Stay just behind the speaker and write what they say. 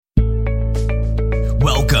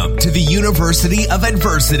Welcome to the University of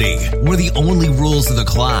Adversity, where the only rules of the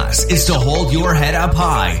class is to hold your head up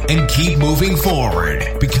high and keep moving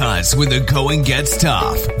forward. Because when the going gets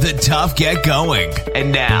tough, the tough get going.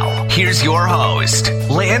 And now, here's your host,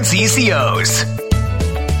 Lance Ecios.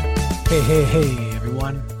 Hey,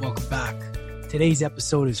 everyone. Welcome back. Today's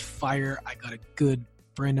episode is fire. I got a good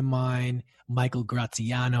friend of mine, Michael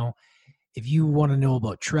Graziano. If you want to know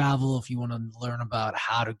about travel, if you want to learn about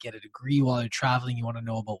how to get a degree while you're traveling, you want to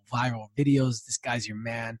know about viral videos, this guy's your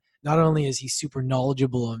man. Not only is he super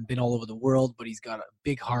knowledgeable and been all over the world, but he's got a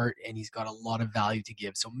big heart and he's got a lot of value to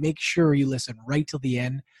give. So make sure you listen right till the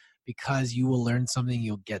end because you will learn something,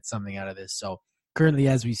 you'll get something out of this. So currently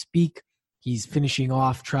as we speak, he's finishing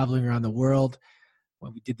off traveling around the world.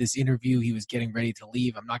 When we did this interview, he was getting ready to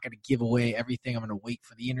leave. I'm not going to give away everything. I'm going to wait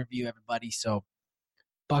for the interview, everybody. So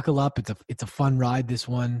buckle up. It's a fun ride, this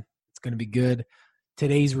one. It's going to be good.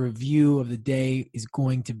 Today's review of the day is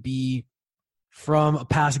going to be from a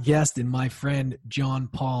past guest and my friend, John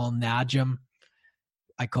Paul Najam.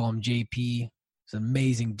 I call him JP. He's an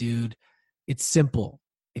amazing dude. It's simple.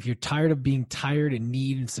 If you're tired of being tired and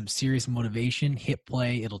need some serious motivation, hit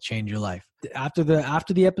play. It'll change your life. After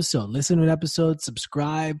the episode, listen to an episode,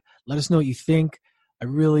 subscribe, let us know what you think. I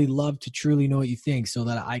really love to truly know what you think so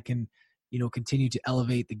that I can continue to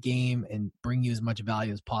elevate the game and bring you as much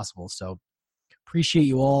value as possible. So appreciate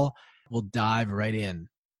you all. We'll dive right in.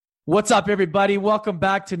 What's up, everybody? Welcome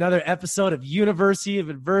back to another episode of University of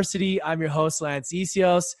Adversity. I'm your host, Lance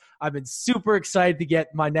Ecios. I've been super excited to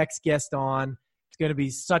get my next guest on. It's going to be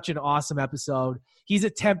such an awesome episode. He's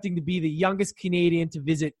attempting to be the youngest Canadian to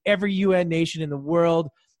visit every UN nation in the world,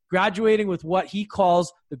 graduating with what he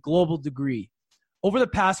calls the global degree. Over the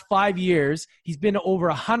past 5 years, he's been to over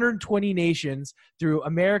 120 nations through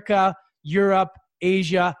America, Europe,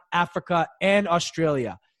 Asia, Africa, and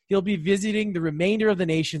Australia. He'll be visiting the remainder of the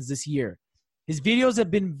nations this year. His videos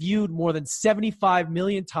have been viewed more than 75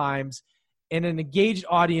 million times and an engaged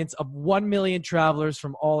audience of 1 million travelers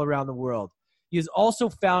from all around the world. He has also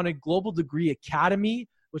founded Global Degree Academy,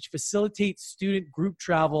 which facilitates student group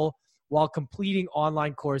travel while completing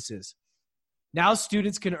online courses. Now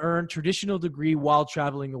students can earn traditional degree while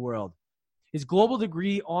traveling the world. His Global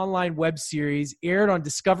Degree online web series aired on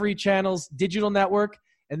Discovery Channel's digital network,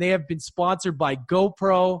 and they have been sponsored by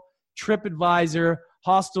GoPro, TripAdvisor,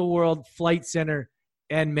 Hostelworld, Flight Center,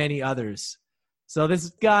 and many others. So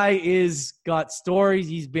this guy is got stories.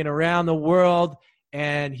 He's been around the world,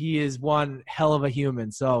 and he is one hell of a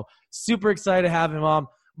human. So super excited to have him on.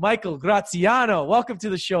 Michael Graziano, welcome to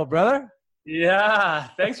the show, brother. Yeah,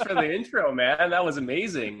 thanks for the intro, man. That was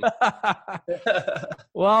amazing.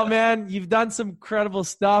 Well, man, you've done some incredible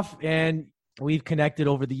stuff, and we've connected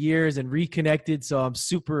over the years and reconnected, so I'm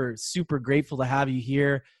super, super grateful to have you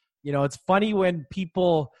here. It's funny when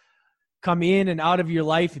people come in and out of your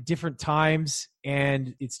life at different times,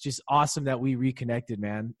 and it's just awesome that we reconnected,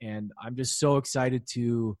 man. And I'm just so excited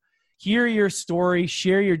to hear your story,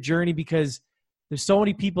 share your journey, because there's so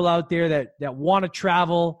many people out there that want to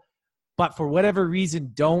travel, but for whatever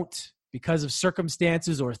reason don't, because of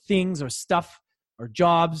circumstances or things or stuff or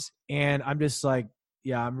jobs. And I'm just like,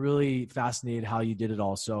 yeah, I'm really fascinated how you did it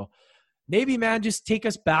all. So maybe, man, just take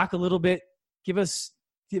us back a little bit. Give us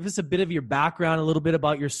a bit of your background, a little bit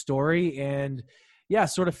about your story, and yeah,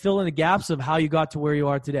 sort of fill in the gaps of how you got to where you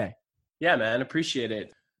are today. Yeah, man, appreciate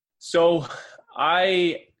it. So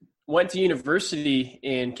I went to university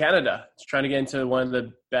in Canada, trying to get into one of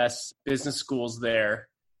the best business schools there,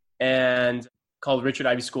 and called Richard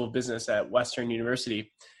Ivey School of Business at Western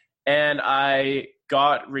University. And I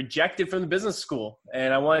got rejected from the business school,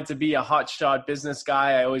 and I wanted to be a hotshot business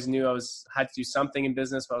guy. I always knew had to do something in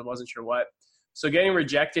business, but I wasn't sure what. So getting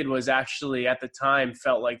rejected was actually, at the time,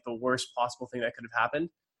 felt like the worst possible thing that could have happened.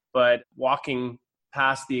 But walking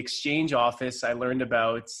past the exchange office, I learned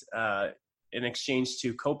about an exchange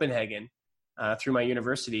to Copenhagen through my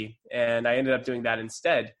university, and I ended up doing that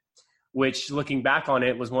instead, which, looking back on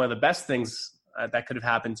it, was one of the best things that could have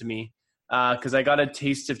happened to me, because I got a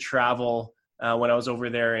taste of travel when I was over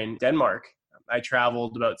there in Denmark. I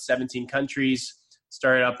traveled about 17 countries,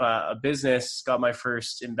 started up a business, got my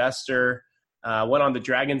first investor, went on the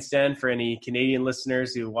Dragon's Den. For any Canadian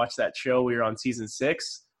listeners who watched that show, we were on season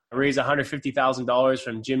 6. I raised $150,000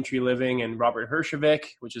 from Jim Tree Living and Robert Herjavec,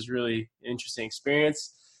 which is really an interesting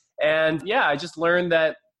experience. And yeah, I just learned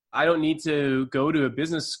that I don't need to go to a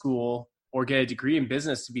business school or get a degree in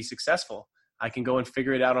business to be successful. I can go and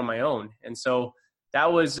figure it out on my own. And so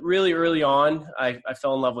that was really early on. I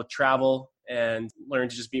fell in love with travel and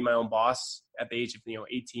learned to just be my own boss at the age of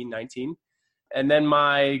 18, 19. And then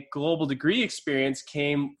my global degree experience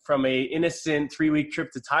came from a innocent 3-week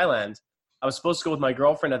trip to Thailand. I was supposed to go with my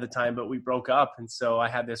girlfriend at the time, but we broke up. And so I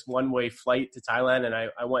had this one-way flight to Thailand, and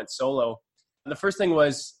I went solo. The first thing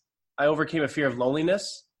was I overcame a fear of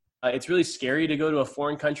loneliness. It's really scary to go to a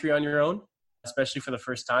foreign country on your own, especially for the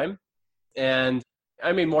first time. And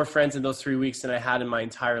I made more friends in those 3 weeks than I had in my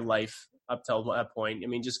entire life up till that point. I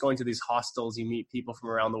mean, just going to these hostels, you meet people from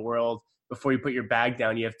around the world. Before you put your bag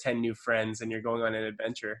down, you have 10 new friends and you're going on an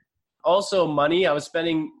adventure. Also money. I was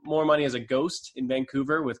spending more money as a ghost in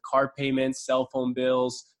Vancouver with car payments, cell phone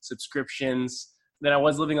bills, subscriptions than I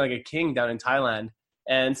was living like a king down in Thailand.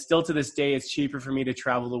 And still to this day, it's cheaper for me to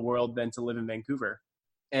travel the world than to live in Vancouver.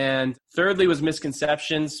 And thirdly was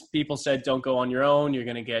misconceptions. People said, don't go on your own. You're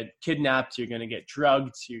going to get kidnapped. You're going to get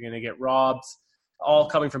drugged. You're going to get robbed, all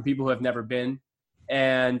coming from people who have never been.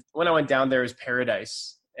 And when I went down there, it was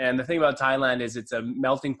paradise. And the thing about Thailand is it's a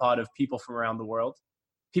melting pot of people from around the world.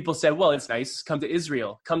 People said, well, it's nice. Come to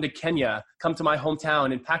Israel, come to Kenya, come to my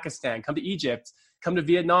hometown in Pakistan, come to Egypt, come to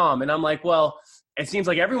Vietnam. And I'm like, well, it seems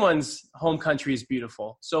like everyone's home country is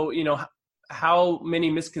beautiful. So, how many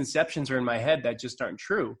misconceptions are in my head that just aren't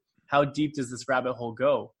true? How deep does this rabbit hole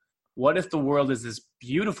go? What if the world is this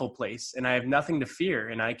beautiful place and I have nothing to fear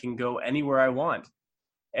and I can go anywhere I want?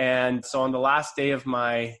 And so on the last day of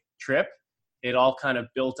my trip, it all kind of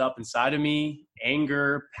built up inside of me: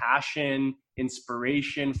 anger, passion,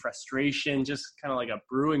 inspiration, frustration, just kind of like a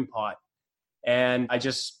brewing pot. And I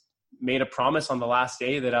just made a promise on the last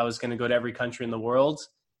day that I was going to go to every country in the world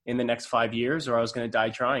in the next 5 years, or I was going to die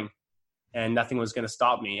trying. And nothing was going to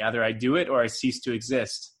stop me. Either I do it or I cease to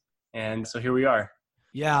exist. And so here we are.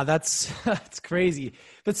 Yeah, that's crazy.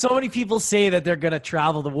 But so many people say that they're going to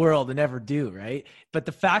travel the world and never do, right? But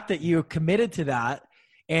the fact that you're committed to that,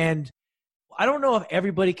 and I don't know if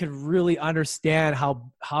everybody could really understand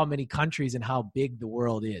how many countries and how big the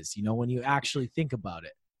world is, when you actually think about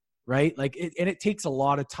it, right? Like, and it takes a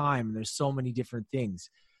lot of time, and there's so many different things.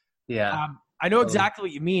 Yeah. I know exactly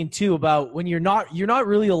what you mean too about when you're not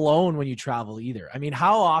really alone when you travel either. I mean,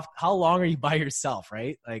 how long are you by yourself,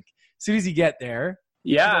 right? Like, as soon as you get there.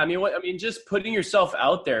 Yeah. I mean, just putting yourself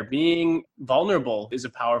out there, being vulnerable is a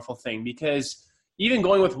powerful thing, because even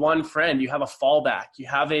going with one friend, you have a fallback, you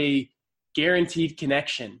have a guaranteed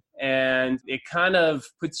connection, and it kind of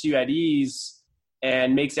puts you at ease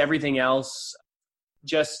and makes everything else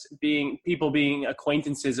just being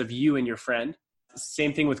acquaintances of you and your friend.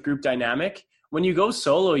 Same thing with group dynamic. When you go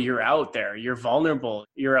solo, you're out there, you're vulnerable,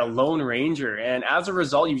 you're a lone ranger. And as a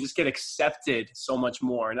result, you just get accepted so much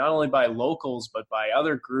more, not only by locals, but by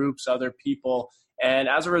other groups, other people. And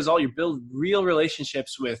as a result, you build real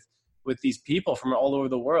relationships with these people from all over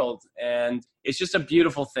the world. And it's just a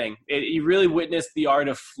beautiful thing. You really witness the art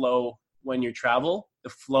of flow when you travel, the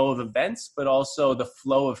flow of events, but also the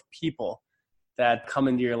flow of people that come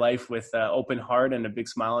into your life with an open heart and a big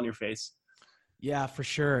smile on your face. Yeah, for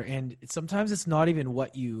sure. And sometimes it's not even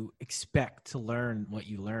what you expect to learn what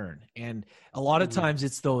you learn. And a lot of times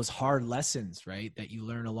it's those hard lessons, right, that you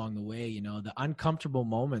learn along the way, the uncomfortable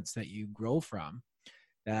moments that you grow from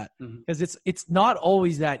that, because it's not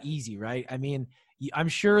always that easy, right? I mean, I'm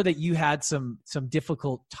sure that you had some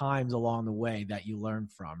difficult times along the way that you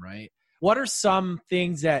learned from, right? What are some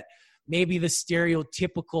things that maybe the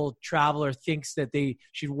stereotypical traveler thinks that they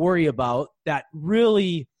should worry about that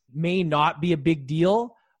really may not be a big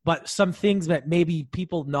deal, but some things that maybe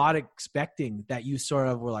people not expecting that you sort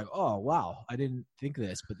of were like, oh, wow, I didn't think of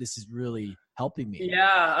this, but this is really helping me?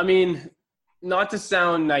 Yeah, I mean, not to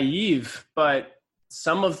sound naive, but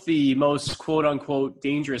some of the most quote unquote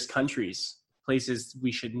dangerous countries, places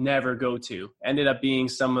we should never go to, ended up being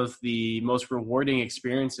some of the most rewarding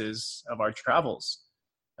experiences of our travels.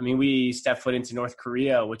 I mean, we stepped foot into North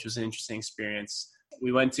Korea, which was an interesting experience.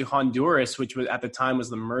 We went to Honduras, which was at the time was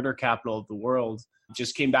the murder capital of the world.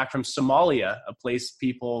 Just came back from Somalia, a place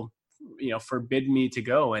people, forbid me to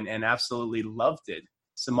go, and absolutely loved it.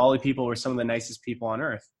 Somali people were some of the nicest people on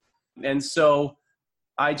earth. And so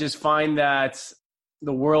I just find that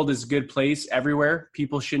the world is a good place everywhere.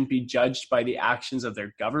 People shouldn't be judged by the actions of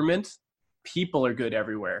their government. People are good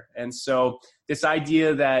everywhere. And so this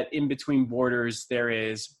idea that in between borders there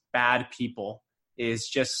is bad people is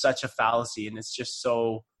just such a fallacy, and it's just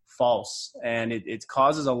so false. And it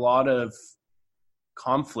causes a lot of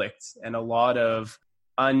conflict and a lot of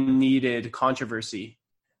unneeded controversy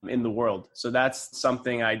in the world. So that's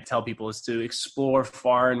something I tell people, is to explore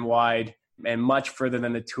far and wide and much further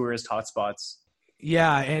than the tourist hotspots.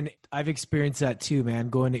 Yeah, and I've experienced that too, man.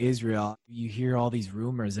 Going to Israel, you hear all these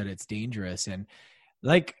rumors that it's dangerous. And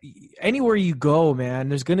Like anywhere you go, man,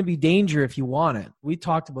 there's going to be danger if you want it. We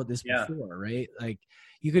talked about this Yeah. before, right? Like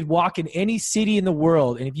you could walk in any city in the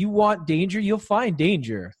world, and if you want danger, you'll find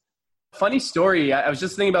danger. Funny story. I was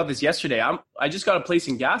just thinking about this yesterday. I just got a place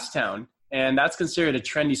in Gastown, and that's considered a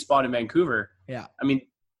trendy spot in Vancouver. Yeah. I mean,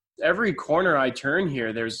 every corner I turn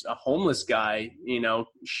here, there's a homeless guy,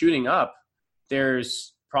 shooting up.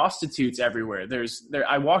 There's prostitutes everywhere.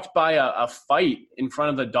 I walked by a fight in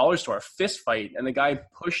front of the dollar store, a fist fight, and the guy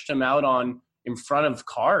pushed him out in front of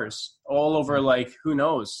cars all over, like, who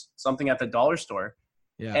knows, something at the dollar store.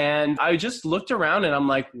 Yeah. And I just looked around and I'm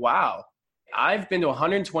like, wow, I've been to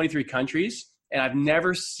 123 countries and I've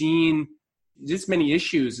never seen this many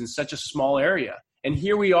issues in such a small area. And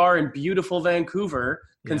here we are in beautiful Vancouver,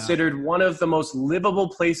 considered one of the most livable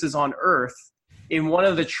places on earth, in one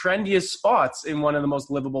of the trendiest spots in one of the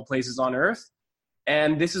most livable places on earth.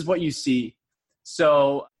 And this is what you see.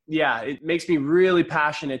 So yeah, it makes me really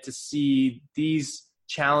passionate to see these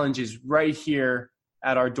challenges right here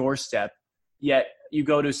at our doorstep. Yet you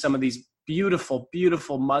go to some of these beautiful,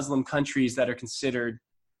 beautiful Muslim countries that are considered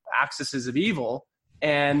axis of evil,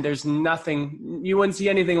 and there's nothing, you wouldn't see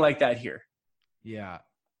anything like that here. Yeah.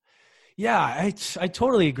 Yeah, I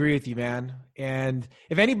totally agree with you, man. And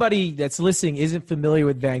if anybody that's listening isn't familiar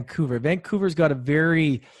with Vancouver, Vancouver's got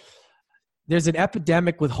there's an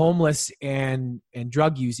epidemic with homeless and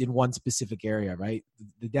drug use in one specific area, right?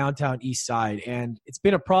 The downtown east side. And it's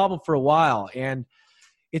been a problem for a while. And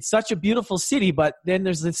it's such a beautiful city, but then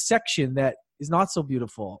there's this section that is not so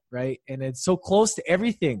beautiful, right? And it's so close to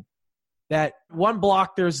everything that one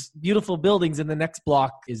block there's beautiful buildings and the next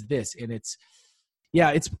block is this. And it's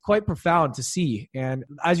quite profound to see. And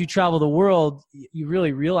as you travel the world, you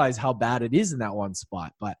really realize how bad it is in that one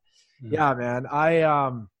spot. But yeah, man,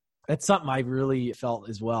 that's something I really felt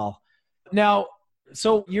as well. Now,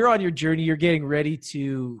 so you're on your journey, you're getting ready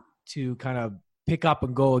to kind of pick up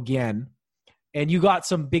and go again. And you got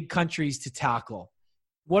some big countries to tackle.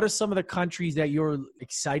 What are some of the countries that you're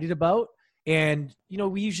excited about? And,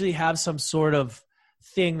 we usually have some sort of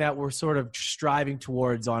thing that we're sort of striving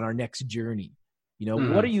towards on our next journey.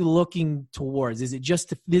 What are you looking towards? Is it just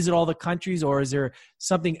to visit all the countries, or is there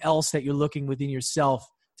something else that you're looking within yourself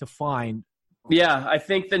to find? Yeah, I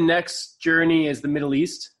think the next journey is the Middle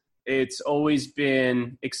East. It's always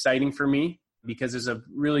been exciting for me because there's a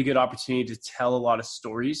really good opportunity to tell a lot of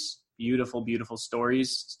stories, beautiful, beautiful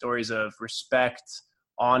stories of respect,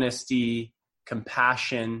 honesty,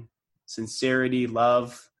 compassion, sincerity,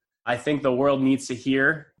 love. I think the world needs to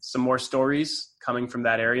hear some more stories coming from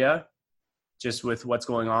that area, just with what's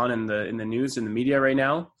going on in the news and the media right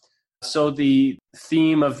now. So the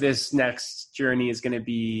theme of this next journey is going to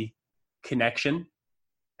be connection.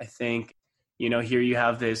 I think, here you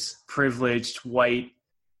have this privileged white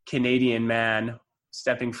Canadian man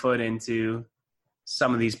stepping foot into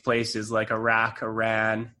some of these places like Iraq,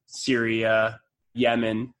 Iran, Syria,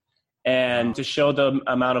 Yemen, and to show the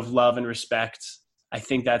amount of love and respect. I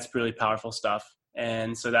think that's really powerful stuff.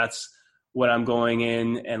 And so that's what I'm going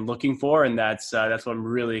in and looking for. And that's what I'm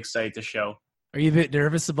really excited to show. Are you a bit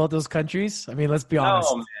nervous about those countries? I mean, let's be honest.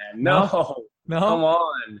 Oh man, no. Come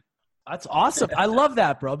on. That's awesome. I love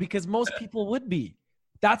that, bro, because most people would be.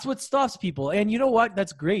 That's what stops people. And you know what?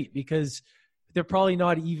 That's great because they're probably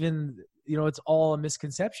not even, it's all a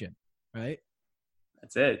misconception, right?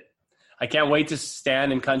 That's it. I can't wait to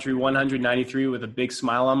stand in country 193 with a big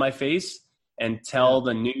smile on my face and tell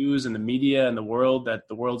the news and the media and the world that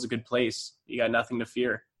the world's a good place. You got nothing to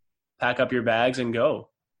fear. Pack up your bags and go.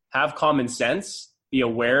 Have common sense. Be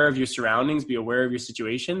aware of your surroundings. Be aware of your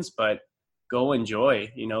situations, but go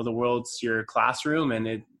enjoy. The world's your classroom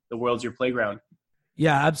and the world's your playground.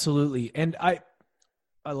 Yeah, absolutely. And I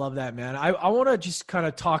love that, man. I want to just kind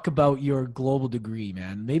of talk about your global degree,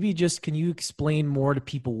 man. Maybe just can you explain more to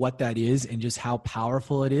people what that is and just how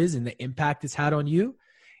powerful it is and the impact it's had on you?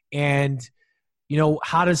 And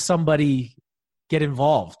how does somebody get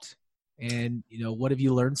involved? And, what have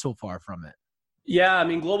you learned so far from it? Yeah, I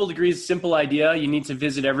mean, global degree is a simple idea. You need to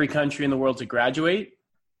visit every country in the world to graduate.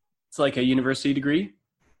 It's like a university degree.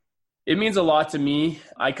 It means a lot to me.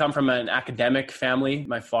 I come from an academic family.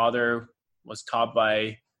 My father was taught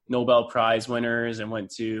by Nobel Prize winners and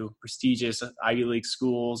went to prestigious Ivy League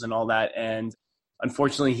schools and all that. And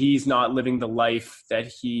unfortunately, he's not living the life that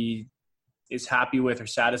he is happy with or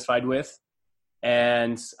satisfied with.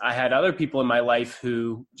 And I had other people in my life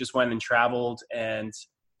who just went and traveled and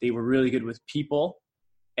they were really good with people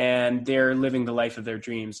and they're living the life of their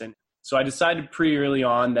dreams. And so I decided pretty early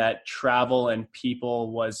on that travel and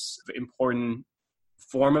people was an important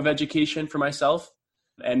form of education for myself.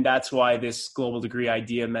 And that's why this global degree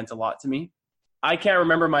idea meant a lot to me. I can't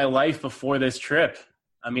remember my life before this trip.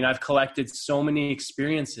 I mean, I've collected so many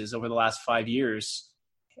experiences over the last 5 years,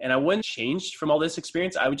 and I wouldn't change from all this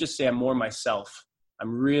experience. I would just say I'm more myself.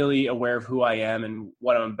 I'm really aware of who I am and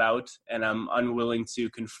what I'm about, and I'm unwilling to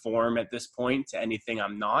conform at this point to anything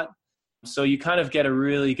I'm not. So you kind of get a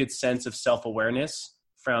really good sense of self-awareness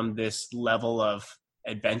from this level of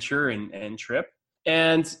adventure and trip.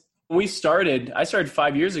 And I started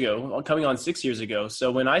 5 years ago, coming on 6 years ago.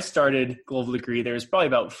 So when I started Global Degree, there was probably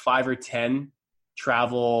about 5 or 10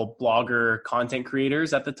 travel blogger content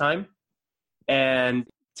creators at the time. And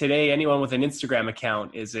today, anyone with an Instagram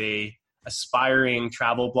account is a aspiring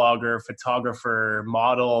travel blogger, photographer,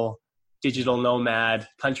 model, digital nomad,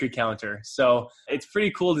 country counter. So it's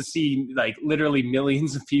pretty cool to see like literally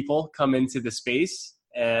millions of people come into the space.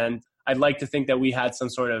 And I'd like to think that we had some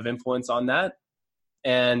sort of influence on that.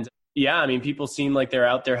 And yeah, I mean, people seem like they're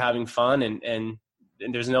out there having fun and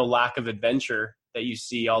there's no lack of adventure that you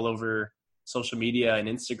see all over social media and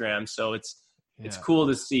Instagram. So it's cool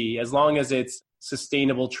to see, as long as it's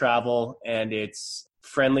sustainable travel and it's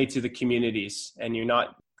friendly to the communities, and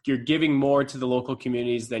you're giving more to the local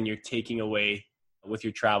communities than you're taking away with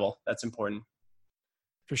your travel. That's important.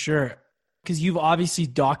 For sure. Because you've obviously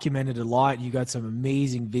documented a lot. You got some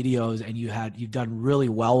amazing videos and you've done really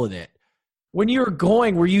well with it. When you were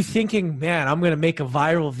going, were you thinking, man, I'm going to make a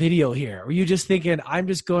viral video here? Were you just thinking, I'm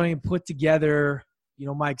just going to put together,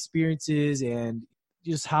 my experiences and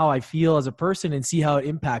just how I feel as a person and see how it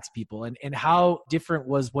impacts people? And how different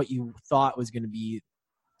was what you thought was going to be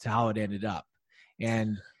to how it ended up?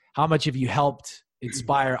 And how much have you helped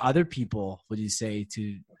inspire other people, would you say,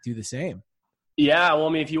 to do the same? Yeah, well, I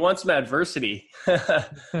mean, if you want some adversity,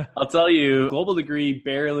 I'll tell you, Global Degree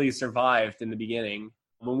barely survived in the beginning.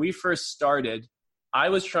 When we first started, I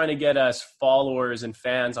was trying to get us followers and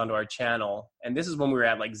fans onto our channel. And this is when we were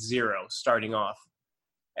at like 0 starting off.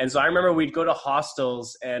 And so I remember we'd go to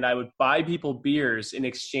hostels and I would buy people beers in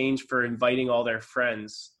exchange for inviting all their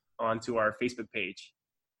friends onto our Facebook page.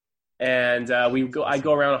 And I'd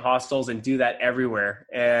go around hostels and do that everywhere.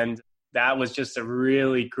 And that was just a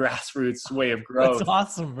really grassroots way of growth. That's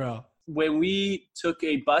awesome, bro. When we took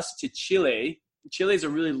a bus to Chile is a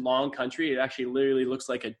really long country. It actually literally looks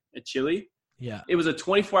like a Chile. Yeah. It was a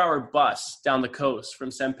 24-hour bus down the coast from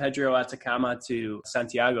San Pedro Atacama to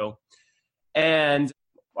Santiago. And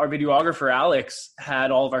our videographer, Alex, had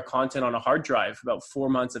all of our content on a hard drive, about 4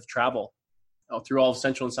 months of travel through all of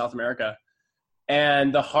Central and South America.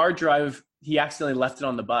 And the hard drive, he accidentally left it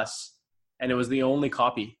on the bus, and it was the only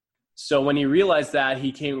copy. So when he realized that,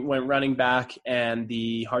 he went running back, and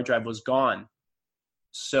the hard drive was gone.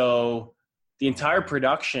 So the entire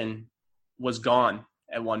production was gone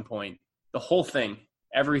at one point. The whole thing,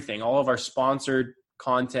 everything, all of our sponsored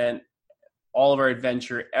content, all of our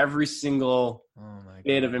adventure, every single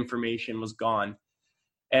bit of information was gone.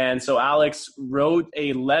 And so Alex wrote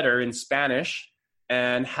a letter in Spanish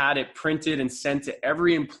and had it printed and sent to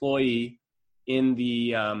every employee in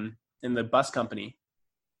the bus company.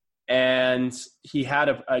 And he had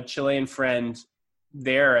a Chilean friend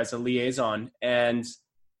there as a liaison. And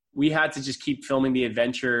we had to just keep filming the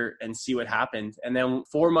adventure and see what happened. And then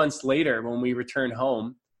 4 months later, when we returned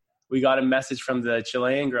home, we got a message from the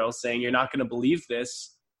Chilean girl saying, "You're not going to believe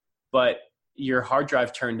this, but your hard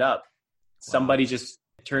drive turned up. Somebody just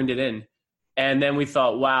turned it in." And then we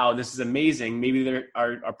thought, wow, this is amazing. Maybe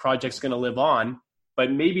our project's going to live on,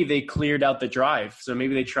 but maybe they cleared out the drive. So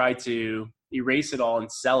maybe they tried to erase it all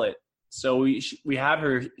and sell it. So we had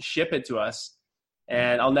her ship it to us.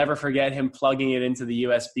 And I'll never forget him plugging it into the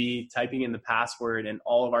USB, typing in the password, and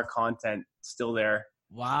all of our content still there.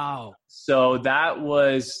 Wow. So that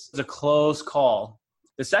was a close call.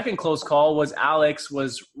 The second close call was Alex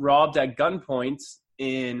was robbed at gunpoint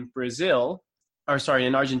in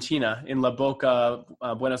Argentina, in La Boca,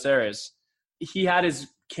 Buenos Aires. He had his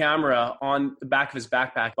camera on the back of his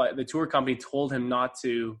backpack, but the tour company told him not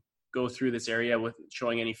to go through this area with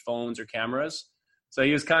showing any phones or cameras. So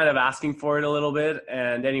he was kind of asking for it a little bit.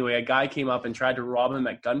 And anyway, a guy came up and tried to rob him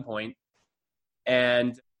at gunpoint.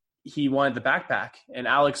 And he wanted the backpack. And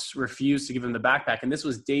Alex refused to give him the backpack. And this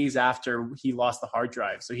was days after he lost the hard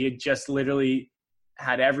drive. So he had just literally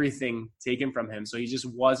had everything taken from him. So he just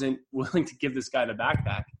wasn't willing to give this guy the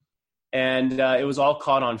backpack. And it was all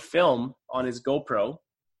caught on film on his GoPro.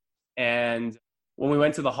 And when we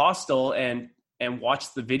went to the hostel and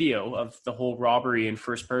watched the video of the whole robbery in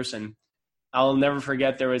first person, I'll never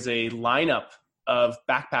forget there was a lineup of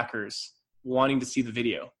backpackers wanting to see the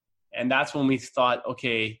video. And that's when we thought,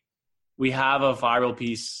 okay, we have a viral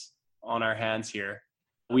piece on our hands here.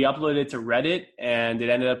 We uploaded it to Reddit, and it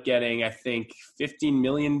ended up getting, I think, 15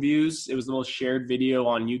 million views. It was the most shared video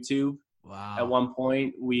on YouTube. Wow. At one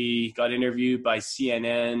point, we got interviewed by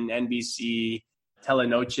CNN, NBC,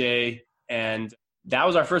 Telenoche, and that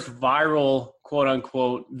was our first viral, quote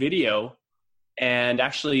unquote, video. And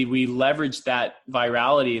actually, we leveraged that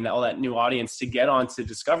virality and all that new audience to get onto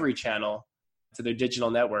Discovery Channel, to their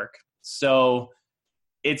digital network. So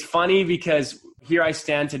it's funny because here I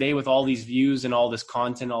stand today with all these views and all this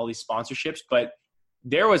content, all these sponsorships, but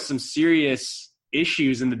there was some serious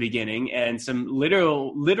issues in the beginning and some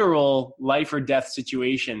literal life or death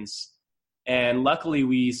situations. And luckily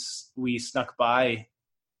we snuck by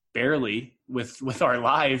barely with our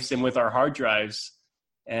lives and with our hard drives.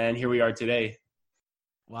 And here we are today.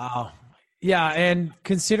 Wow. Yeah. And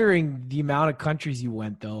considering the amount of countries you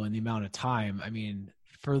went though, and the amount of time, I mean,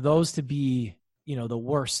 for those to be, you know, the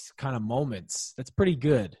worst kind of moments, that's pretty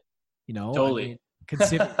good, you know? Totally. I mean,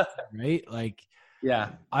 consider, right? Like, yeah,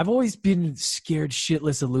 I've always been scared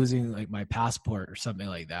shitless of losing like my passport or something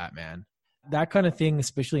like that, man. That kind of thing,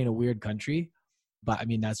 especially in a weird country. But I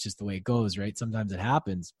mean, that's just the way it goes, right? Sometimes it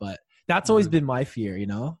happens, but that's always been my fear, you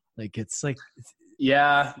know? Like, it's like,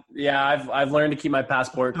 yeah. I've learned to keep my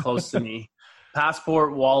passport close to me.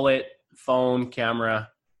 Passport, wallet, phone, camera.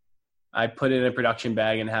 I put it in a production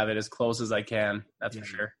bag and have it as close as I can. That's for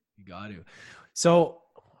sure. You got to. So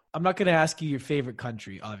I'm not going to ask you your favorite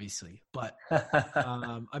country, obviously, but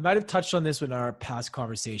I might have touched on this in our past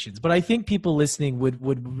conversations, but I think people listening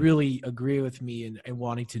would really agree with me in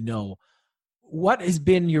wanting to know what has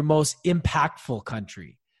been your most impactful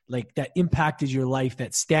country, like that impacted your life,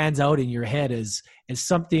 that stands out in your head as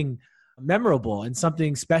something memorable and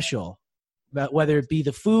something special, whether it be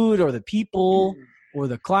the food or the people or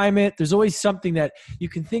the climate. There's always something that you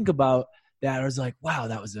can think about that is like, wow,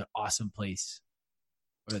 that was an awesome place.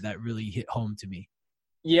 Or that really hit home to me.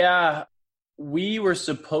 Yeah, we were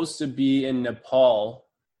supposed to be in Nepal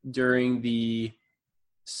during the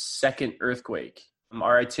second earthquake.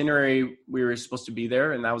 Our itinerary, we were supposed to be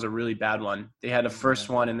there, and that was a really bad one. They had a first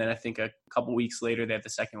one, and then I think a couple weeks later, they had the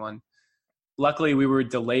second one. Luckily, we were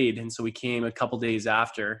delayed, and so we came a couple days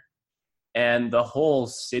after. And the whole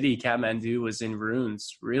city, Kathmandu, was in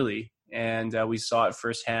ruins, really. And we saw it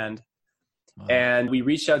firsthand. Wow. And we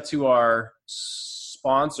reached out to our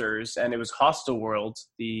sponsors, and it was Hostel World,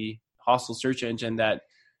 the hostel search engine, that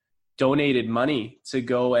donated money to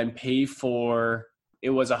go and pay for, it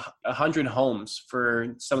was 100 homes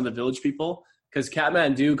for some of the village people, because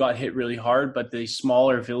Kathmandu got hit really hard, but the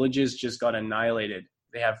smaller villages just got annihilated.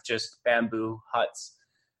 They have just bamboo huts.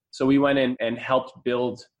 So we went in and helped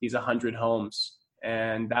build these 100 homes,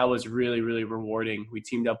 and that was really, really rewarding. We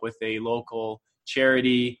teamed up with a local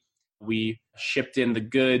charity. We shipped in the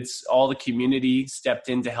goods. All the community stepped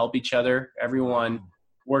in to help each other. Everyone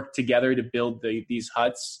worked together to build these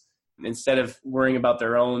huts. Instead of worrying about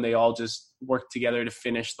their own, they all just worked together to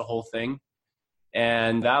finish the whole thing.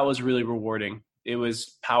 And that was really rewarding. It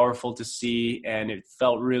was powerful to see, and it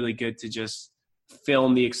felt really good to just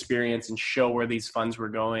film the experience and show where these funds were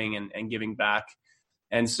going and giving back.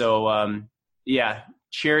 And so,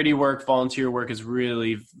 charity work, volunteer work is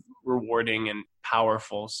really rewarding and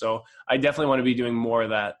powerful. So I definitely want to be doing more of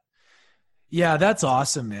that. Yeah, that's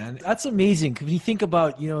awesome, man. That's amazing. When you think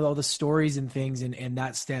about, you know, all the stories and things and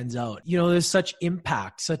that stands out, you know, there's such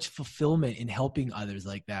impact, such fulfillment in helping others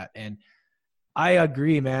like that. And I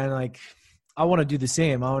agree, man. Like, I want to do the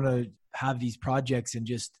same. I want to have these projects and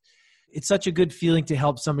just, it's such a good feeling to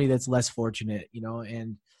help somebody that's less fortunate, you know,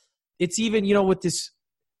 and it's even, you know, with this,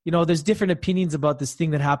 you know, there's different opinions about this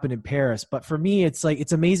thing that happened in Paris, but for me, it's like,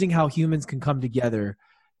 it's amazing how humans can come together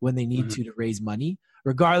when they need to raise money,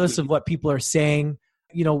 regardless of what people are saying,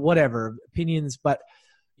 you know, whatever opinions. But,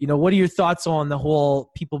 you know, what are your thoughts on the whole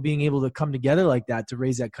people being able to come together like that to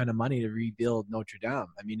raise that kind of money to rebuild Notre Dame?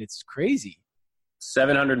 I mean, it's crazy.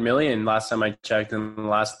 700 million last time I checked in the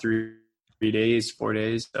last 4 days.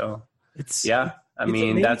 So it's, yeah, I mean,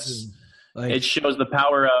 amazing. that's, like, it shows the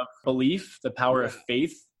power of belief, the power of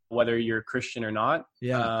faith, whether you're Christian or not.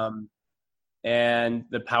 Yeah. And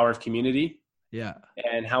the power of community. Yeah.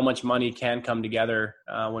 And how much money can come together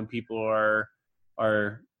when people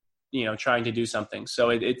are, you know, trying to do something. So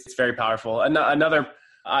it's very powerful. Another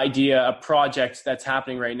idea, a project that's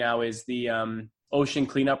happening right now is the ocean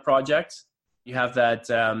cleanup project. You have that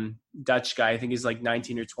Dutch guy, I think he's like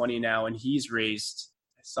 19 or 20 now, and he's raised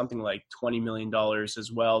something like $20 million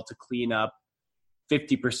as well to clean up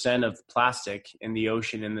 50% of plastic in the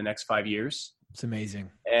ocean in the next 5 years. It's amazing.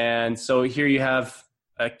 And so here you have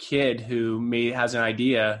a kid who has an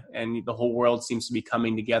idea, and the whole world seems to be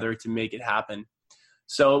coming together to make it happen.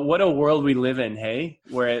 So what a world we live in, hey?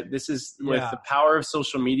 Where this is with the power of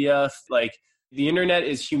social media, like the internet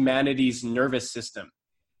is humanity's nervous system.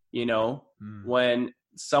 You know, when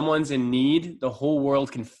someone's in need, the whole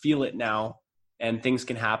world can feel it now and things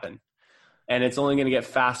can happen. And it's only going to get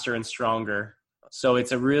faster and stronger. So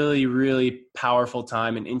it's a really, really powerful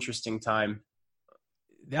time and interesting time.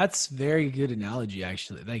 That's very good analogy,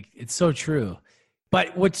 actually. Like, it's so true.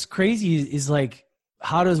 But what's crazy is like,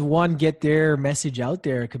 how does one get their message out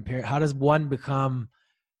there how does one become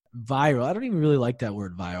viral? I don't even really like that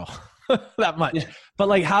word viral that much. Yeah. But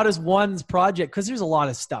like, how does one's project, because there's a lot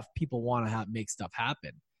of stuff people want to make stuff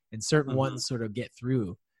happen, and certain ones sort of get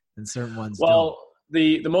through and certain ones don't.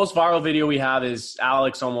 The most viral video we have is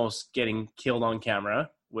Alex almost getting killed on camera,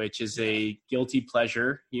 which is a guilty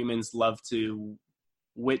pleasure. Humans love to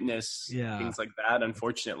witness things like that,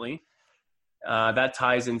 unfortunately. That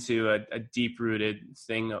ties into a deep-rooted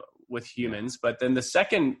thing with humans. But then the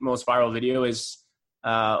second most viral video is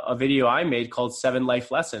a video I made called 7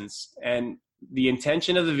 Life Lessons. And the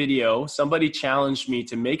intention of the video, somebody challenged me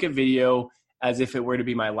to make a video as if it were to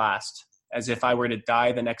be my last, as if I were to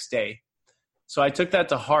die the next day. So I took that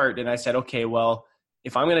to heart and I said, okay, well,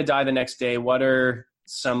 if I'm going to die the next day, what are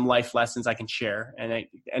some life lessons I can share? And it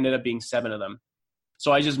ended up being 7 of them.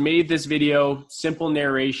 So I just made this video, simple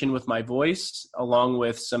narration with my voice, along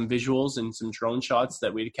with some visuals and some drone shots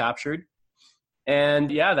that we'd captured. And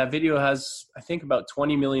yeah, that video has, I think, about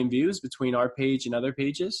 20 million views between our page and other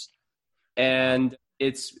pages. And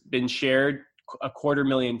it's been shared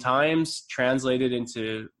 250,000 times, translated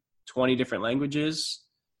into 20 different languages.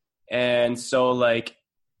 And so like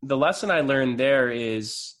the lesson I learned there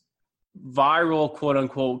is viral quote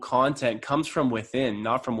unquote content comes from within,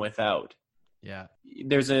 not from without. Yeah.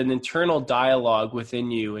 There's an internal dialogue within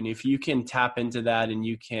you. And if you can tap into that and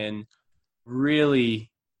you can really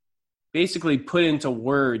basically put into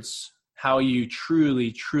words how you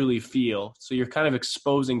truly, truly feel. So you're kind of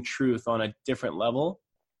exposing truth on a different level.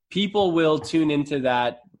 People will tune into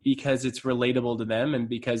that because it's relatable to them and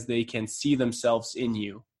because they can see themselves in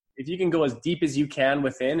you. If you can go as deep as you can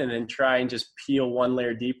within and then try and just peel one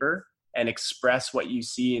layer deeper and express what you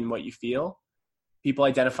see and what you feel, people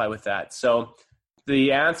identify with that. So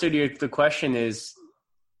the answer to the question is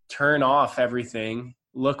turn off everything,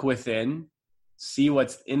 look within, see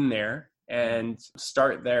what's in there, and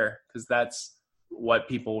start there, because that's what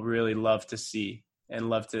people really love to see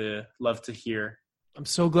and love to hear. I'm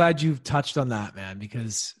so glad you've touched on that, man,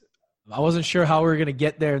 because I wasn't sure how we were going to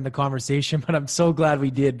get there in the conversation, but I'm so glad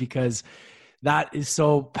we did, because that is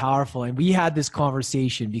so powerful. And we had this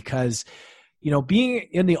conversation because, you know, being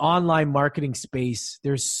in the online marketing space,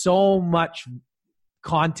 there's so much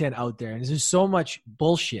content out there and there's so much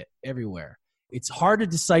bullshit everywhere. It's hard to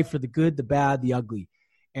decipher the good, the bad, the ugly.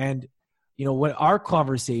 And, you know, what our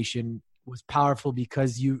conversation was powerful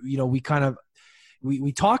because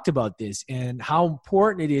we talked about this and how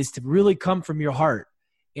important it is to really come from your heart.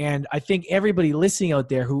 And I think everybody listening out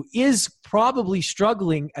there who is probably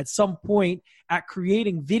struggling at some point at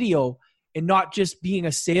creating video and not just being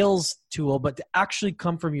a sales tool, but to actually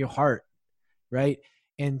come from your heart, right?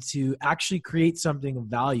 And to actually create something of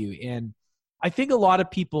value. And I think a lot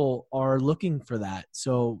of people are looking for that.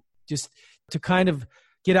 So just to kind of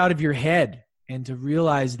get out of your head and to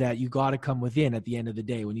realize that you got to come within at the end of the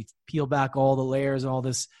day. When you peel back all the layers, all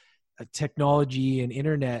this technology and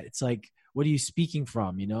internet, it's like, what are you speaking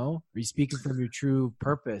from, you know? Are you speaking from your true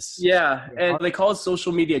purpose? Yeah, and they call it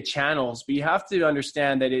social media channels, but you have to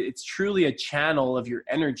understand that it's truly a channel of your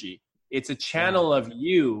energy. It's a channel of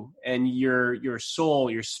you and your soul,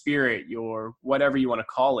 your spirit, your whatever you want to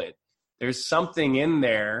call it. There's something in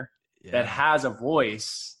there that has a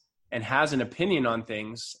voice and has an opinion on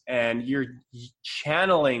things, and you're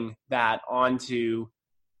channeling that onto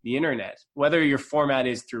the internet, whether your format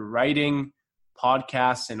is through writing,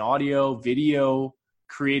 podcasts and audio, video,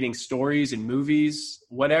 creating stories and movies,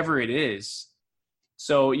 whatever it is.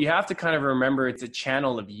 So you have to kind of remember it's a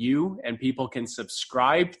channel of you, and people can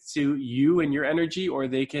subscribe to you and your energy, or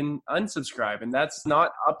they can unsubscribe. And that's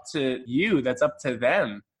not up to you. That's up to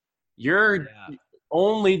them. Your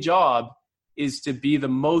only job is to be the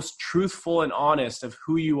most truthful and honest of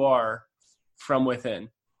who you are from within.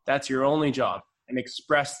 That's your only job, and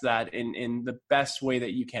express that in the best way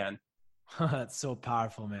that you can. That's so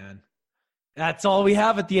powerful, man. That's all we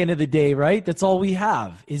have at the end of the day, right? That's all we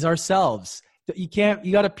have is ourselves. You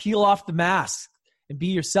got to peel off the mask and be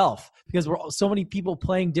yourself, because we're so many people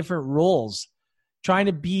playing different roles, trying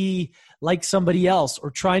to be like somebody else,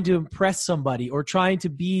 or trying to impress somebody, or trying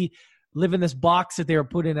to live in this box that they were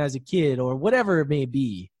put in as a kid, or whatever it may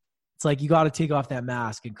be. It's like, you got to take off that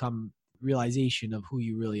mask and come realization of who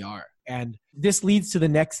you really are. And this leads to the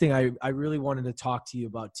next thing I really wanted to talk to you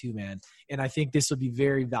about too, man. And I think this will be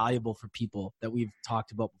very valuable for people that we've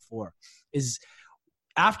talked about before, is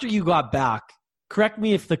after you got back, correct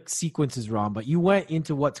me if the sequence is wrong, but you went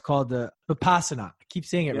into what's called the Vipassana. I keep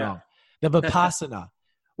saying it wrong. The Vipassana,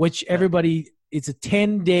 which everybody, it's a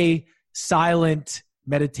 10-day silent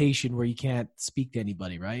meditation where you can't speak to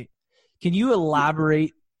anybody, right? Can you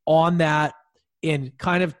elaborate on that and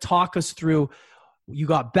kind of talk us through, you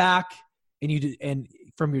got back and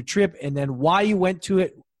from your trip, and then why you went to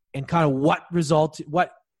it, and kind of what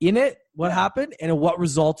happened and what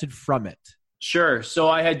resulted from it? Sure. So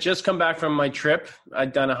I had just come back from my trip.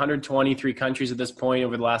 I'd done 123 countries at this point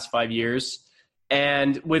over the last 5 years.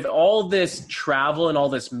 And with all this travel and all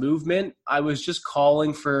this movement, I was just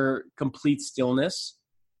calling for complete stillness.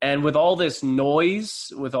 And with all this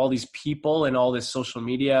noise, with all these people and all this social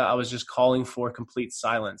media, I was just calling for complete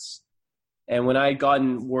silence. And when I had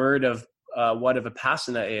gotten word of what a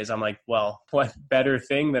Vipassana is, I'm like, well, what better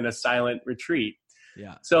thing than a silent retreat?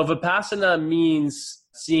 Yeah. So Vipassana means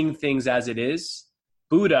seeing things as it is.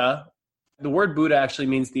 Buddha, the word Buddha actually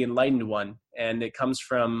means the enlightened one. And it comes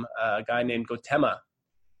from a guy named Gautama.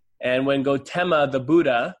 And when Gautama, the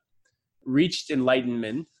Buddha, reached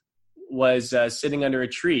enlightenment, was sitting under a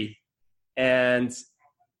tree. And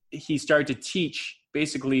he started to teach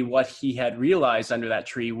basically what he had realized under that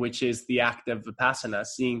tree, which is the act of Vipassana,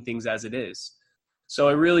 seeing things as it is. So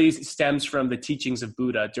it really stems from the teachings of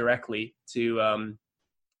Buddha directly to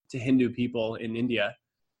Hindu people in India.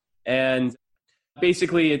 And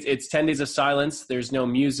basically it's 10 days of silence. There's no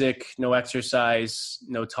music, no exercise,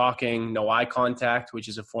 no talking, no eye contact, which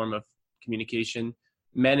is a form of communication.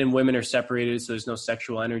 Men and women are separated, so there's no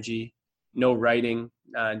sexual energy, no writing,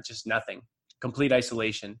 just nothing. Complete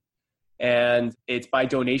isolation. And it's by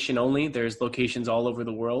donation only. There's locations all over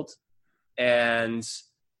the world. And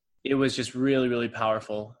it was just really, really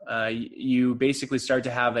powerful. You basically start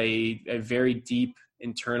to have a very deep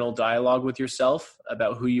internal dialogue with yourself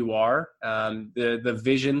about who you are. The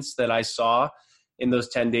visions that I saw in those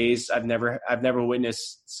 10 days, I've never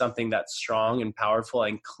witnessed something that's strong and powerful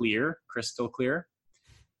and clear, crystal clear.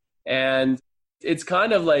 And it's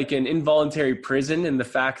kind of like an involuntary prison in the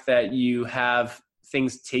fact that you have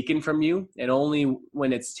things taken from you, and only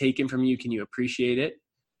when it's taken from you can you appreciate it.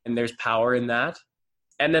 And there's power in that.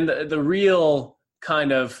 And then the real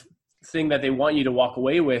kind of thing that they want you to walk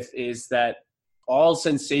away with is that all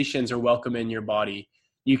sensations are welcome in your body.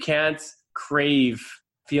 You can't crave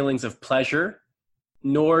feelings of pleasure,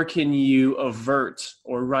 nor can you avert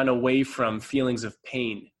or run away from feelings of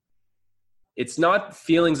pain. It's not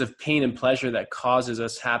feelings of pain and pleasure that causes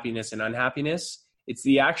us happiness and unhappiness. It's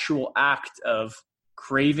the actual act of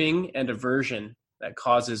craving and aversion that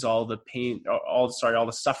causes all the pain, all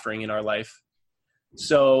the suffering in our life.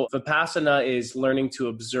 So Vipassana is learning to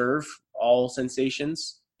observe all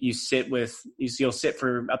sensations. You'll sit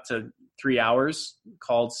for up to 3 hours,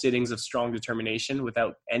 called sittings of strong determination,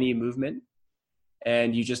 without any movement.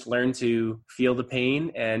 And you just learn to feel the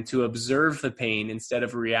pain and to observe the pain instead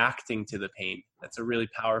of reacting to the pain. That's a really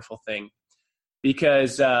powerful thing,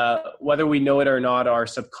 because whether we know it or not, our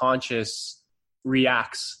subconscious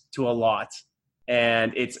reacts to a lot,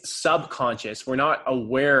 and it's subconscious. We're not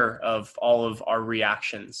aware of all of our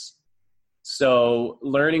reactions. So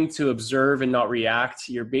learning to observe and not react,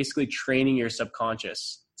 you're basically training your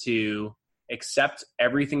subconscious to accept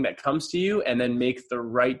everything that comes to you and then make the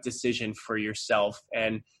right decision for yourself.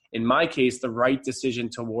 And in my case, the right decision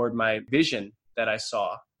toward my vision that I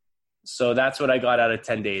saw. So that's what I got out of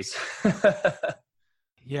 10 days.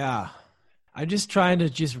 Yeah. I'm just trying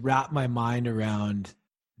to wrap my mind around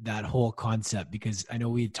that whole concept, because I know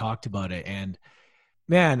we had talked about it, and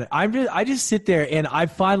man, I just sit there, and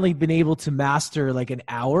I've finally been able to master like an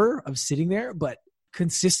hour of sitting there, but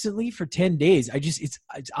consistently for 10 days, it's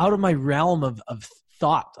out of my realm of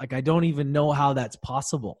thought. Like, I don't even know how that's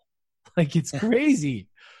possible. Like, it's crazy.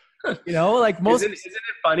 Like most. Isn't it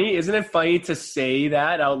funny? Isn't it funny to say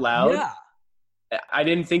that out loud? Yeah. I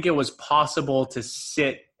didn't think it was possible to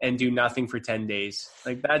sit and do nothing for 10 days.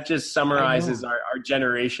 Like, that just summarizes our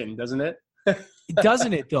generation, doesn't it?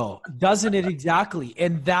 Doesn't it though? Doesn't it exactly?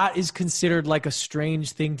 And that is considered like a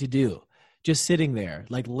strange thing to do. Just sitting there,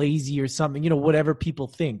 like lazy or something, whatever people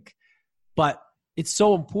think. But it's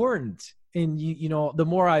so important. And the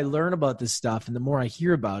more I learn about this stuff and the more I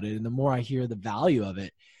hear about it and the more I hear the value of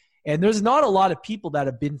it. And there's not a lot of people that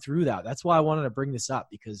have been through that. That's why I wanted to bring this up,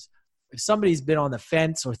 because if somebody's been on the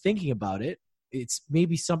fence or thinking about it, it's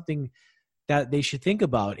maybe something that they should think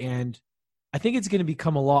about. And I think it's going to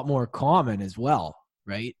become a lot more common as well,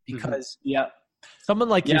 right? Because Someone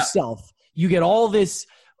like Yeah. yourself, you get all this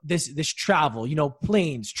travel,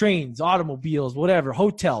 planes, trains, automobiles, whatever,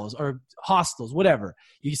 hotels or hostels, whatever.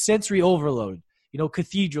 You sensory overload,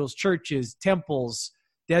 cathedrals, churches, temples,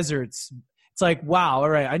 deserts. It's like, wow, all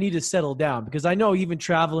right, I need to settle down, because I know even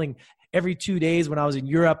traveling every 2 days when I was in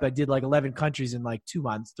Europe, I did like 11 countries in like 2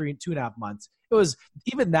 months, 2.5 months.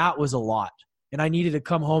 That was a lot. And I needed to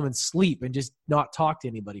come home and sleep and just not talk to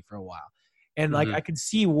anybody for a while. And like, I could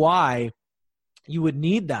see why you would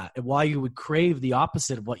need that and why you would crave the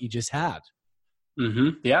opposite of what you just had.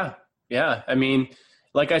 Yeah. Yeah. I mean,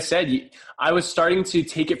 like I said, I was starting to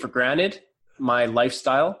take it for granted, my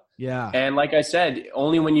lifestyle. Yeah. And like I said,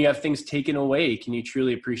 only when you have things taken away can you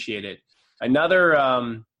truly appreciate it. Another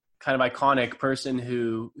kind of iconic person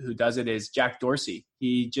who does it is Jack Dorsey.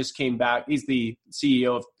 He just came back. He's the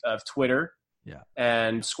CEO of Twitter. Yeah.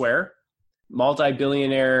 And Square,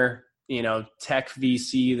 multi-billionaire, tech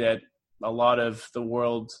VC that a lot of the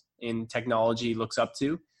world in technology looks up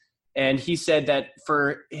to. And he said that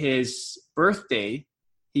for his birthday,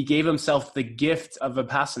 he gave himself the gift of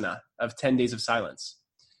Vipassana, of 10 days of silence.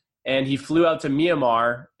 And he flew out to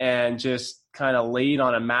Myanmar and just kind of laid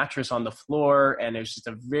on a mattress on the floor. And it was just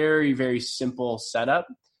a very, very simple setup.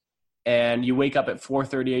 And you wake up at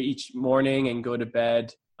 4:30 each morning and go to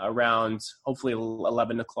bed around hopefully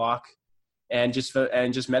 11 o'clock and just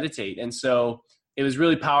meditate. And so it was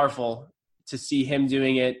really powerful to see him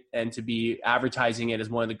doing it and to be advertising it as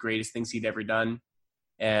one of the greatest things he'd ever done.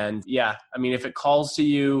 And yeah, I mean, if it calls to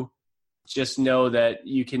you, just know that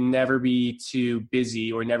you can never be too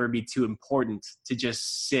busy or never be too important to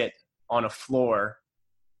just sit on a floor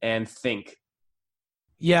and think.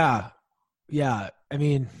 Yeah. Yeah. I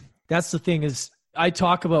mean, that's the thing is, I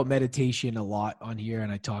talk about meditation a lot on here,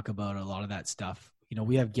 and I talk about a lot of that stuff.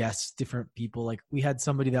 We have guests, different people. Like we had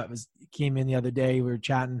somebody that came in the other day. We were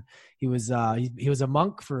chatting. He was a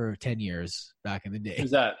monk for 10 years back in the day.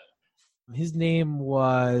 Who's that? His name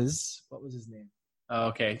was, what was his name? Oh,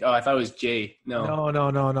 okay. Oh, I thought it was Jay.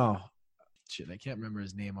 No. Shit, I can't remember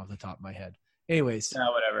his name off the top of my head. Anyways.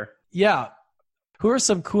 Whatever. Yeah. Who are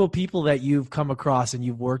some cool people that you've come across and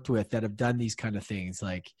you've worked with that have done these kind of things?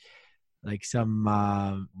 Like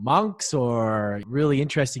some monks or really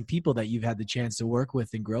interesting people that you've had the chance to work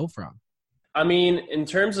with and grow from? I mean, in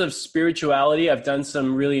terms of spirituality, I've done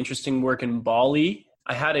some really interesting work in Bali.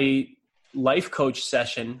 I had a life coach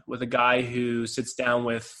session with a guy who sits down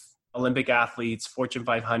with Olympic athletes, Fortune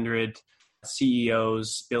 500,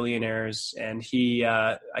 CEOs, billionaires. And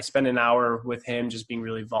I spent an hour with him just being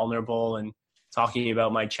really vulnerable and talking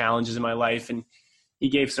about my challenges in my life. And he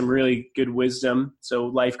gave some really good wisdom. So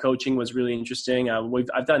life coaching was really interesting.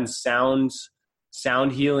 I've done sound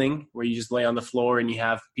healing, where you just lay on the floor and you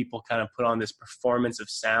have people kind of put on this performance of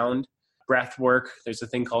sound. Breath work. There's a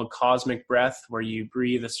thing called cosmic breath, where you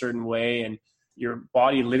breathe a certain way and your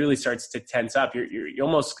body literally starts to tense up. You're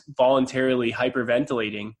almost voluntarily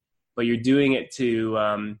hyperventilating, but you're doing it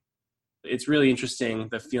to, it's really interesting,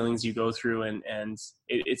 the feelings you go through, and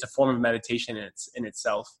it's a form of meditation in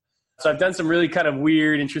itself. So I've done some really kind of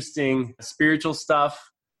weird, interesting spiritual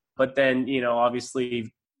stuff, but then,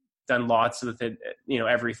 obviously done lots of it,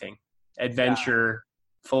 everything, adventure,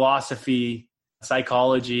 philosophy,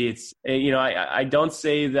 psychology. It's, I don't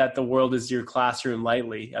say that the world is your classroom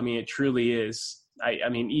lightly. I mean, it truly is. I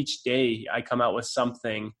mean, each day I come out with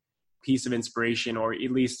something, piece of inspiration, or at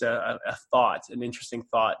least a thought, an interesting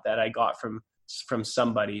thought that I got from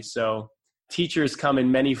somebody. So teachers come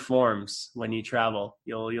in many forms when you travel.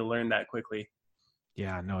 You'll learn that quickly.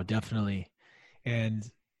 Yeah, no, definitely. And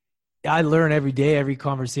I learn every day, every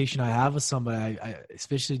conversation I have with somebody, I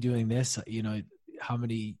especially doing this, how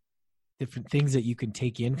many different things that you can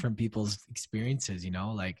take in from people's experiences,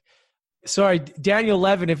 like, sorry, Daniel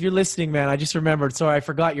Levin, if you're listening, man, I just remembered, sorry, I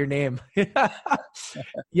forgot your name.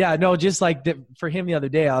 Yeah, no, just like for him the other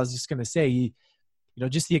day, I was just going to say,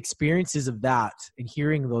 just the experiences of that and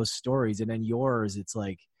hearing those stories, and then yours, it's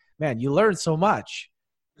like, man, you learn so much.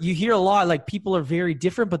 You hear a lot, like people are very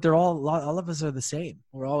different, but all of us are the same.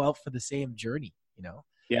 We're all out for the same journey,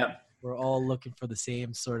 Yeah. We're all looking for the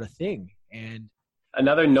same sort of thing. And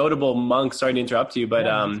another notable monk, sorry to interrupt you, but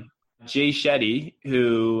Jay Shetty,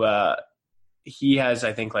 who he has,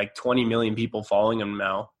 I think, like 20 million people following him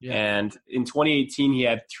now. Yeah. And in 2018, he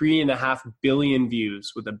had 3.5 billion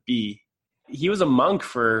views with a B. He was a monk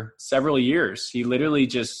for several years. He literally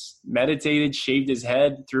just meditated, shaved his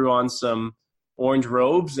head, threw on some orange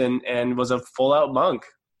robes, and was a full-out monk.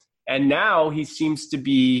 And now he seems to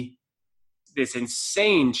be this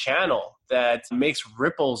insane channel that makes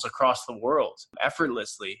ripples across the world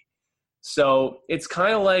effortlessly. So it's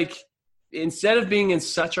kind of like, instead of being in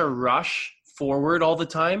such a rush forward all the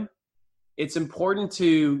time, it's important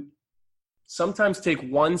to sometimes take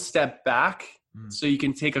one step back so you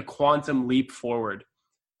can take a quantum leap forward.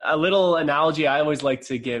 A little analogy I always like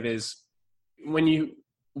to give is when you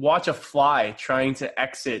watch a fly trying to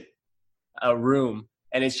exit a room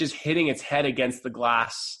and it's just hitting its head against the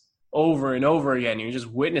glass over and over again. You're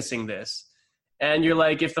just witnessing this. And you're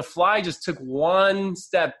like, if the fly just took one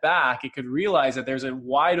step back, it could realize that there's a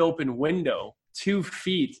wide open window 2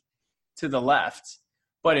 feet to the left.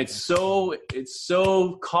 But it's so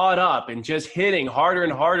caught up in just hitting harder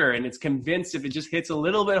and harder. And it's convinced if it just hits a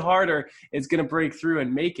little bit harder, it's going to break through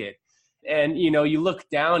and make it. And, you know, you look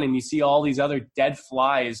down and you see all these other dead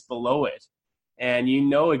flies below it. And you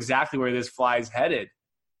know exactly where this fly is headed.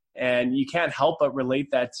 And you can't help but relate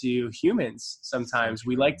that to humans sometimes.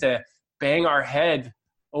 We like to bang our head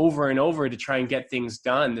over and over to try and get things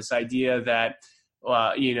done. This idea that,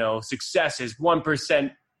 you know, success is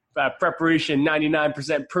 1% preparation,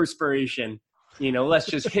 99% perspiration. You know, let's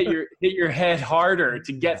just hit your head harder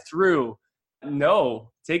to get through.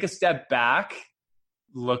 No, take a step back,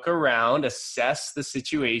 look around, assess the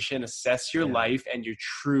situation, assess your life and your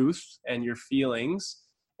truth and your feelings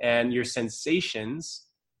and your sensations,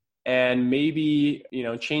 and maybe, you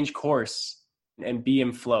know, change course and be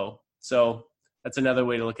in flow. So that's another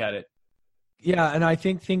way to look at it. Yeah, and I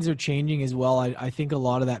think things are changing as well. I think a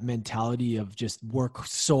lot of that mentality of just work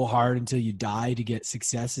so hard until you die to get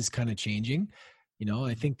success is kind of changing. You know,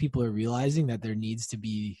 I think people are realizing that there needs to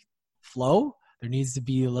be flow. There needs to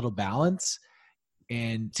be a little balance.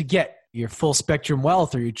 And to get your full spectrum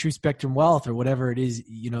wealth or your true spectrum wealth or whatever it is,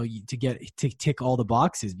 you know, to tick all the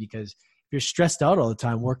boxes, because if you're stressed out all the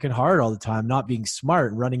time, working hard all the time, not being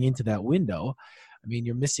smart, running into that window, I mean,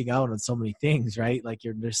 you're missing out on so many things, right? Like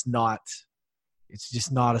it's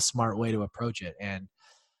just not a smart way to approach it. And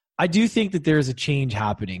I do think that there's a change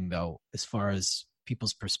happening though, as far as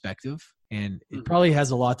people's perspective. And it probably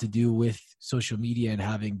has a lot to do with social media and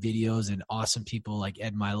having videos and awesome people like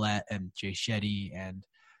Ed Milet and Jay Shetty and,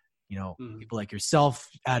 you know, people like yourself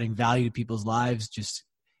adding value to people's lives, just,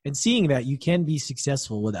 and seeing that you can be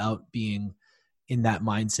successful without being in that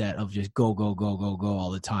mindset of just go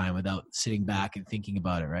all the time without sitting back and thinking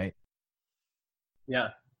about it. Right. Yeah,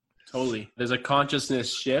 totally. There's a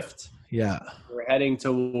consciousness shift. Yeah. We're heading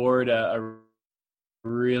toward a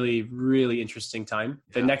really, really interesting time.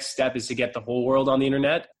 The next step is to get the whole world on the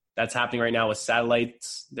internet. That's happening right now with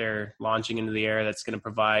satellites. They're launching into the air. That's going to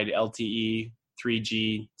provide LTE,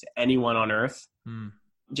 3G to anyone on Earth.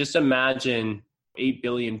 Just imagine 8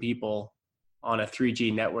 billion people on a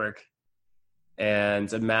 3G network.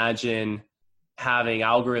 And imagine having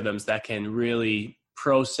algorithms that can really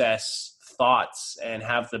process thoughts and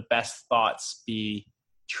have the best thoughts be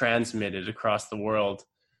transmitted across the world.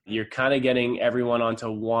 You're kind of getting everyone onto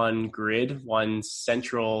one grid, one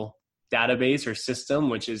central database or system,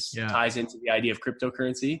 which ties into the idea of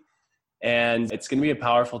cryptocurrency. And it's going to be a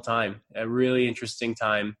powerful time, a really interesting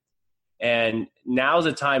time. And now's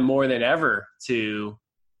a time more than ever to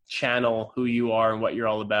channel who you are and what you're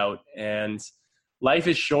all about. And life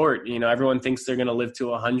is short. You know, everyone thinks they're going to live to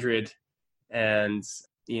 100, and,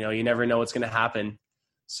 you know, you never know what's going to happen.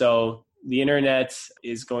 So the internet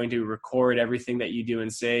is going to record everything that you do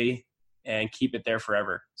and say and keep it there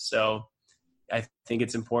forever. So I think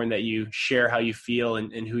it's important that you share how you feel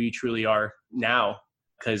and who you truly are now,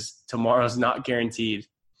 because tomorrow's not guaranteed.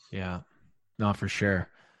 Yeah, no, for sure.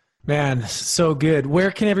 Man, so good.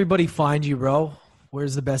 Where can everybody find you, bro?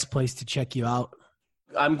 Where's the best place to check you out?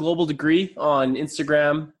 I'm Global Degree on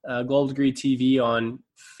Instagram, Global Degree TV on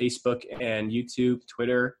Facebook and YouTube,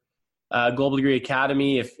 Twitter. Global Degree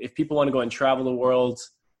Academy, if people want to go and travel the world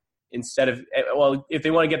if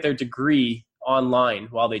they want to get their degree online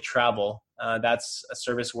while they travel, that's a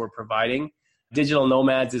service we're providing. Digital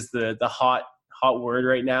nomads is the hot word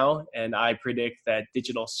right now, and I predict that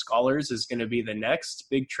digital scholars is going to be the next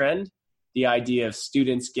big trend. The idea of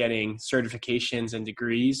students getting certifications and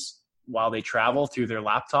degrees while they travel through their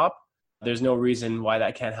laptop. There's no reason why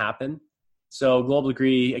that can't happen. So Global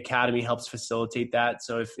Degree Academy helps facilitate that.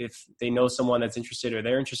 So if they know someone that's interested or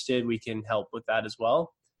they're interested, we can help with that as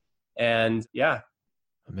well. And yeah.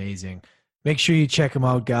 Amazing. Make sure you check him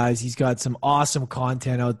out, guys. He's got some awesome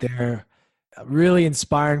content out there, really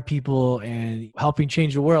inspiring people and helping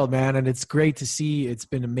change the world, man. And it's great to see. It's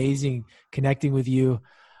been amazing connecting with you.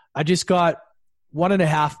 I just got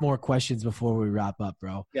 1.5 more questions before we wrap up,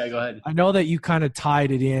 bro. Yeah, go ahead. I know that you kind of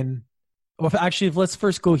tied it in. Well, actually, let's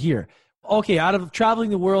first go here. Okay, out of traveling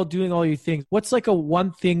the world, doing all your things, what's like a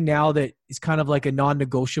one thing now that is kind of like a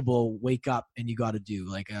non-negotiable wake up and you got to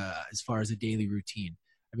do, like as far as a daily routine?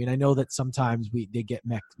 I mean, I know that sometimes they get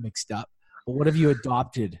mixed up, But what have you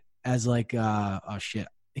adopted as like, oh shit.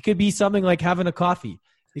 It could be something like having a coffee.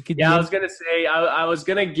 It could be. I was going to say, I was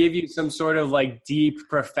going to give you some sort of like deep,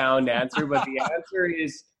 profound answer, but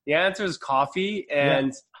the answer is coffee.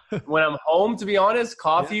 And when I'm home, to be honest,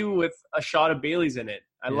 coffee with a shot of Bailey's in it.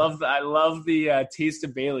 I love the taste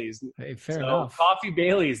of Bailey's. Hey, fair enough. Coffee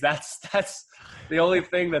Bailey's. That's the only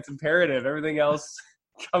thing that's imperative. Everything else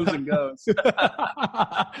comes and goes.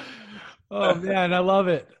 Oh man, I love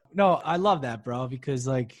it. No, I love that, bro, because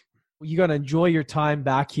like you got to enjoy your time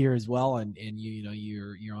back here as well, and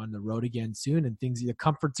you're on the road again soon, and the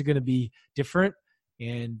comforts are going to be different,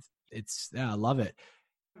 and I love it.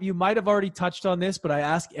 You might have already touched on this, but I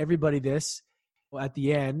ask everybody this at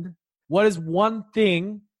the end. What is one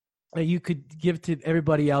thing that you could give to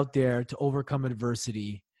everybody out there to overcome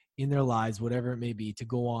adversity in their lives, whatever it may be, to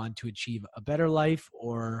go on to achieve a better life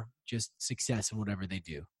or just success in whatever they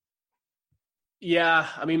do? Yeah,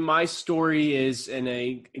 I mean, my story is an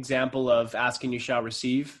example of ask and you shall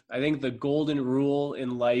receive. I think the golden rule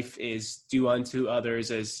in life is do unto others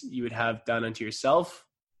as you would have done unto yourself.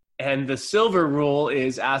 And the silver rule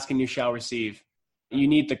is ask and you shall receive. You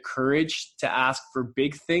need the courage to ask for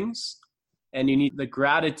big things, and you need the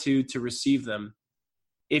gratitude to receive them.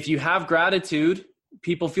 If you have gratitude,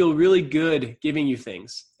 people feel really good giving you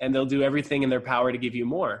things, and they'll do everything in their power to give you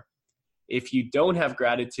more. If you don't have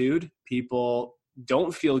gratitude, people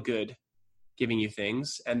don't feel good giving you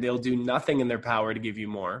things, and they'll do nothing in their power to give you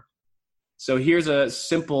more. So here's a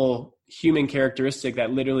simple human characteristic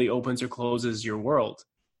that literally opens or closes your world.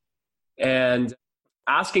 And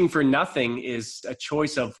asking for nothing is a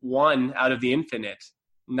choice of one out of the infinite.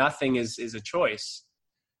 Nothing is a choice.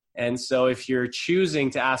 And so if you're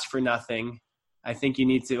choosing to ask for nothing, I think you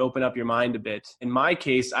need to open up your mind a bit. In my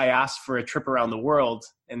case, I asked for a trip around the world,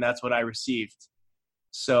 and that's what I received.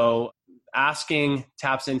 So asking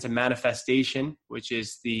taps into manifestation, which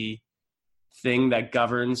is the thing that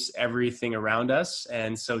governs everything around us.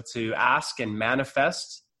 And so to ask and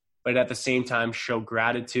manifest, but at the same time show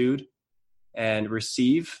gratitude and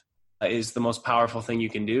receive is the most powerful thing you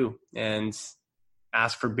can do. And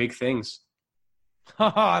ask for big things.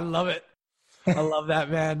 Oh, I love it. I love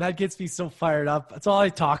that, man. That gets me so fired up. That's all I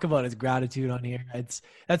talk about is gratitude on here.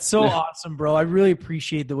 That's so awesome, bro. I really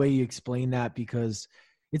appreciate the way you explain that because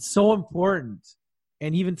it's so important.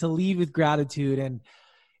 And even to lead with gratitude.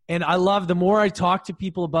 And I love the more I talk to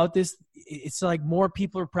people about this, it's like more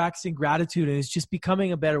people are practicing gratitude and it's just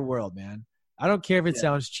becoming a better world, man. I don't care if it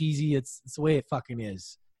sounds cheesy. It's the way it fucking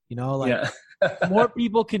is. You know, like the more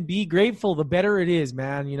people can be grateful, the better it is,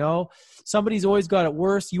 man. You know, somebody's always got it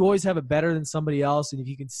worse. You always have it better than somebody else. And if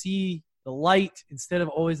you can see the light instead of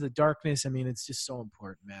always the darkness, I mean, it's just so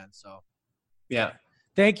important, man. So, yeah.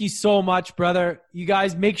 Thank you so much, brother. You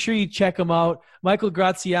guys make sure you check him out. Michael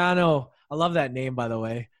Graziano. I love that name, by the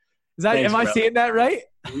way. Am I saying that right?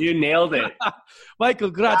 You nailed it.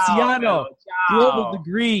 Michael Graziano, Global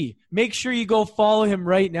Degree. Make sure you go follow him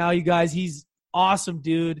right now, you guys. He's awesome,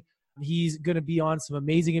 dude. He's going to be on some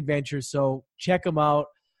amazing adventures, so check him out.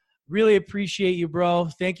 Really appreciate you, bro.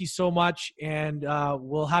 Thank you so much, and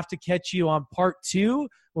we'll have to catch you on part 2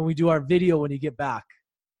 when we do our video when you get back.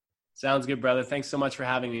 Sounds good, brother. Thanks so much for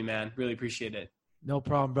having me, man. Really appreciate it. No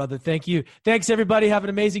problem, brother. Thank you. Thanks, everybody. Have an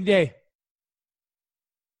amazing day.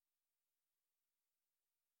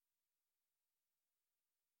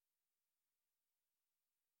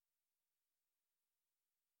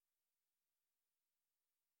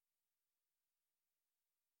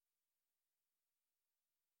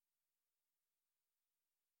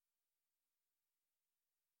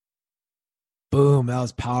 Boom. That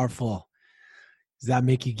was powerful. Does that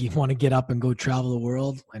make you want to get up and go travel the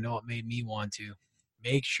world? I know it made me want to.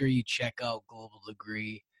 Make sure you check out Global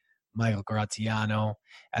Degree, Michael Graziano.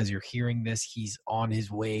 As you're hearing this, he's on his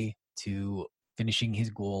way to finishing his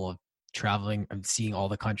goal of traveling and seeing all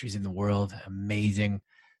the countries in the world. Amazing.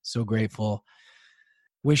 So grateful.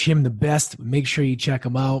 Wish him the best. Make sure you check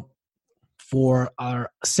him out. For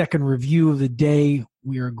our second review of the day,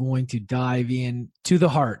 we are going to dive in to the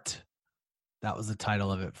heart. That was the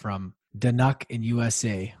title of it, from Danuk in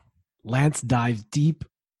USA. Lance dives deep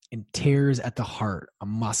and tears at the heart. A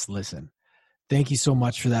must listen. Thank you so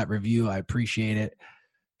much for that review. I appreciate it.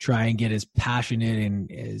 Try and get as passionate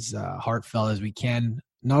and as heartfelt as we can.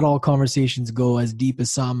 Not all conversations go as deep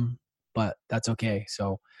as some, but that's okay.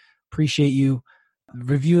 So appreciate you.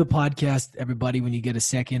 Review the podcast, everybody, when you get a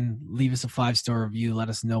second. Leave us a 5-star review. Let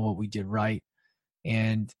us know what we did right.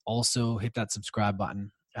 And also hit that subscribe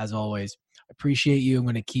button. As always, appreciate you. I'm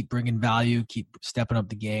going to keep bringing value, keep stepping up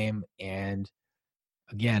the game. And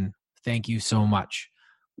again, thank you so much.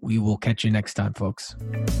 We will catch you next time, folks.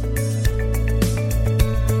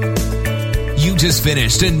 You just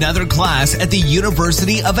finished another class at the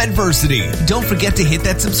University of Adversity. Don't forget to hit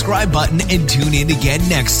that subscribe button and tune in again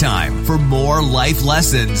next time for more life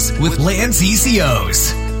lessons with Lance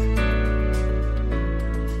ECOs.